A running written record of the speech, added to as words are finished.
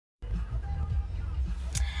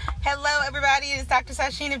Hello everybody, it's Dr.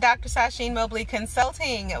 Sasheen of Dr. Sasheen Mobley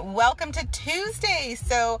Consulting. Welcome to Tuesday.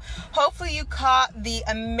 So hopefully you caught the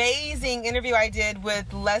amazing interview I did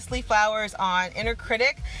with Leslie Flowers on Inner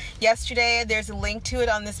Critic yesterday. There's a link to it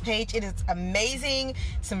on this page. It is amazing.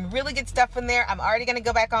 Some really good stuff in there. I'm already going to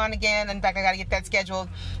go back on again. In fact, I got to get that scheduled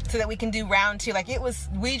so that we can do round two.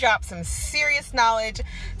 We dropped some serious knowledge,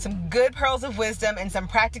 some good pearls of wisdom, and some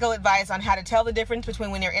practical advice on how to tell the difference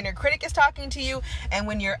between when your inner critic is talking to you and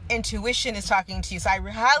when your intuition is talking to you. So I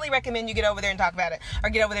highly recommend you get over there and talk about it, or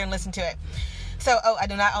get over there and listen to it. So, I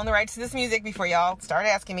do not own the rights to this music before y'all start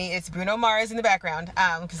asking me. It's Bruno Mars in the background,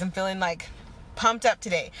 because I'm feeling pumped up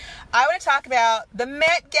today. I want to talk about the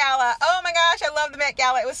Met Gala. Oh my gosh, I love the Met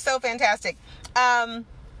Gala. It was so fantastic.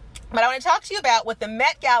 But I want to talk to you about what the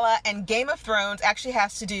Met Gala and Game of Thrones actually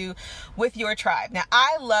has to do with your tribe. Now,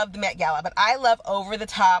 I love the Met Gala, but I love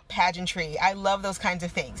over-the-top pageantry. I love those kinds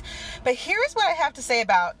of things. But here's what I have to say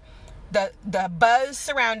about the buzz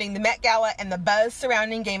surrounding the Met Gala and the buzz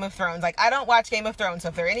surrounding Game of Thrones. I don't watch Game of Thrones, so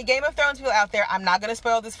if there are any Game of Thrones people out there, I'm not going to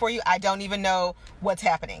spoil this for you. I don't even know what's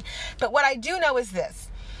happening. But what I do know is this.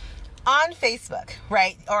 On Facebook,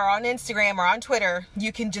 right, or on Instagram or on Twitter,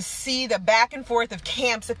 you can just see the back and forth of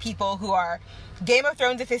camps of people who are Game of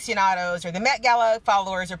Thrones aficionados or the Met Gala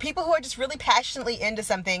followers or people who are just really passionately into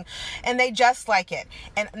something and they just like it.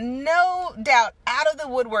 And no doubt, out of the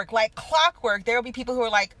woodwork, like clockwork, there will be people who are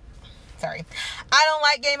like, sorry, I don't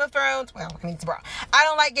like Game of Thrones. Well, I mean, it's a bra. I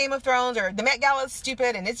don't like Game of Thrones, or the Met Gala is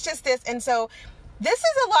stupid and it's just this. And so this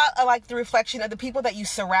is a lot like the reflection of the people that you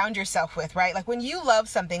surround yourself with, right? Like when you love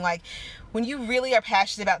something, like when you really are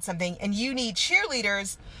passionate about something and you need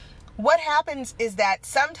cheerleaders, what happens is that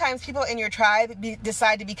sometimes people in your tribe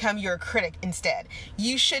decide to become your critic instead.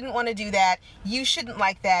 You shouldn't want to do that. You shouldn't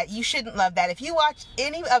like that. You shouldn't love that. If you watch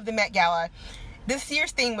any of the Met Gala, this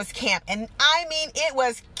year's theme was camp. And I mean, it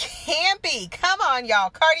was campy. Come on,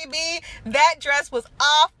 y'all. Cardi B, that dress was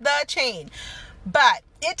off the chain. But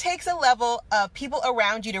it takes a level of people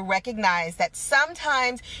around you to recognize that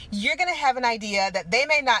sometimes you're going to have an idea that they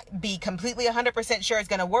may not be completely 100% sure is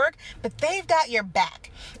going to work, but they've got your back.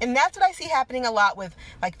 And that's what I see happening a lot with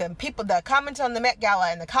the comments on the Met Gala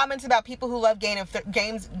and the comments about people who love Game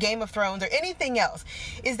of Thrones or anything else,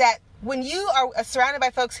 is that when you are surrounded by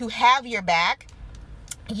folks who have your back,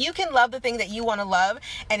 you can love the thing that you want to love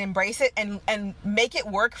and embrace it and make it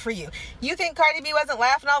work for you. You think Cardi B wasn't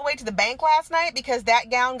laughing all the way to the bank last night because that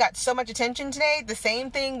gown got so much attention today? The same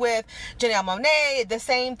thing with Janelle Monáe. The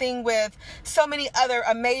same thing with so many other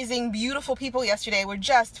amazing, beautiful people yesterday were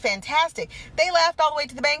just fantastic. They laughed all the way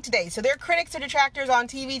to the bank today. So their critics or detractors on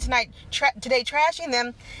TV today trashing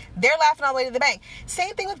them, they're laughing all the way to the bank.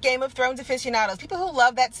 Same thing with Game of Thrones aficionados. People who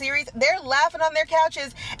love that series, they're laughing on their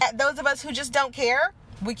couches at those of us who just don't care.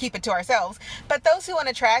 We keep it to ourselves. But those who want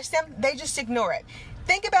to trash them, they just ignore it.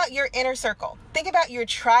 Think about your inner circle. Think about your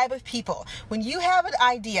tribe of people. When you have an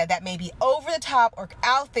idea that may be over the top or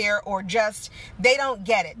out there or just they don't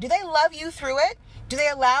get it, do they love you through it? Do they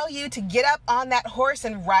allow you to get up on that horse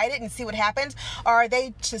and ride it and see what happens? Or are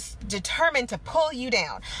they just determined to pull you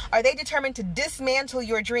down? Are they determined to dismantle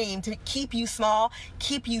your dream, to keep you small,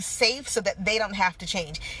 keep you safe so that they don't have to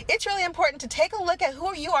change? It's really important to take a look at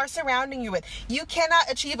who you are surrounding you with. You cannot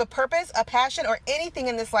achieve a purpose, a passion, or anything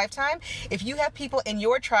in this lifetime if you have people in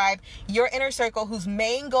your tribe, your inner circle, whose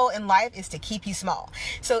main goal in life is to keep you small.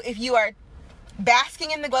 So if you are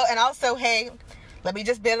basking in the glow, and also, hey, let me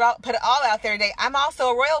just put it all out there today. I'm also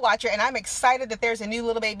a royal watcher, and I'm excited that there's a new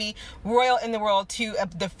little baby royal in the world, to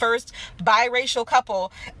the first biracial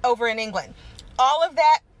couple over in England. All of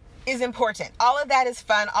that is important. All of that is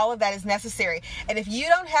fun. All of that is necessary. And if you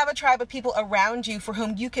don't have a tribe of people around you for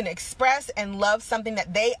whom you can express and love something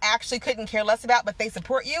that they actually couldn't care less about, but they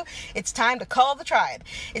support you, it's time to call the tribe.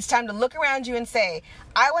 It's time to look around you and say,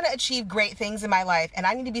 I want to achieve great things in my life, and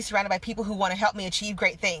I need to be surrounded by people who want to help me achieve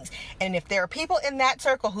great things. And if there are people in that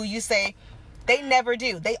circle who you say, they never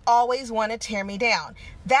do, they always want to tear me down,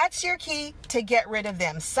 that's your key to get rid of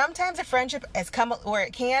them. Sometimes a friendship has come where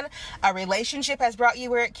it can, a relationship has brought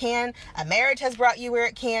you where it can, a marriage has brought you where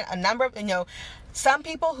it can, some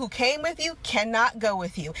people who came with you cannot go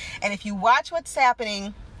with you. And if you watch what's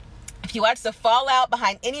happening, if you watch the fallout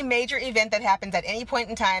behind any major event that happens at any point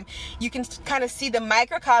in time, you can kind of see the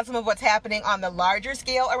microcosm of what's happening on the larger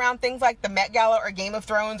scale around things like the Met Gala or Game of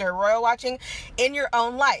Thrones or royal watching in your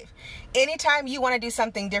own life. Anytime you want to do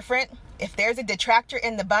something different, If there's a detractor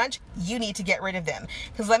in the bunch, you need to get rid of them.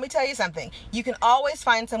 Because let me tell you something, you can always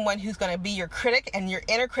find someone who's going to be your critic, and your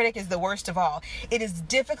inner critic is the worst of all. It is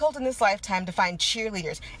difficult in this lifetime to find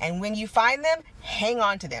cheerleaders, and when you find them, hang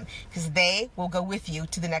on to them, because they will go with you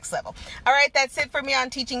to the next level. All right, that's it for me on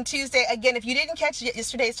Teaching Tuesday. Again, if you didn't catch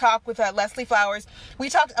yesterday's talk with Leslie Flowers, we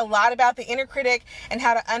talked a lot about the inner critic and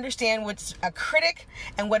how to understand what's a critic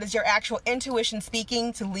and what is your actual intuition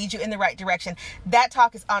speaking to lead you in the right direction. That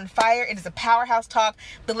talk is on fire. It is a powerhouse talk.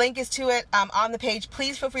 The link is to it on the page.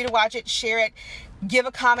 Please feel free to watch it, share it, give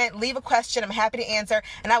a comment, leave a question. I'm happy to answer,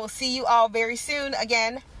 and I will see you all very soon.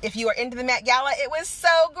 Again, if you are into the Met Gala, it was so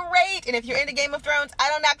great. And if you're into Game of Thrones, I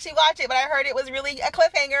don't actually watch it, but I heard it was really a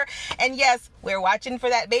cliffhanger. And yes, we're watching for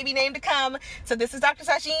that baby name to come. So this is Dr.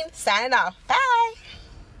 Sasheen signing off. Bye.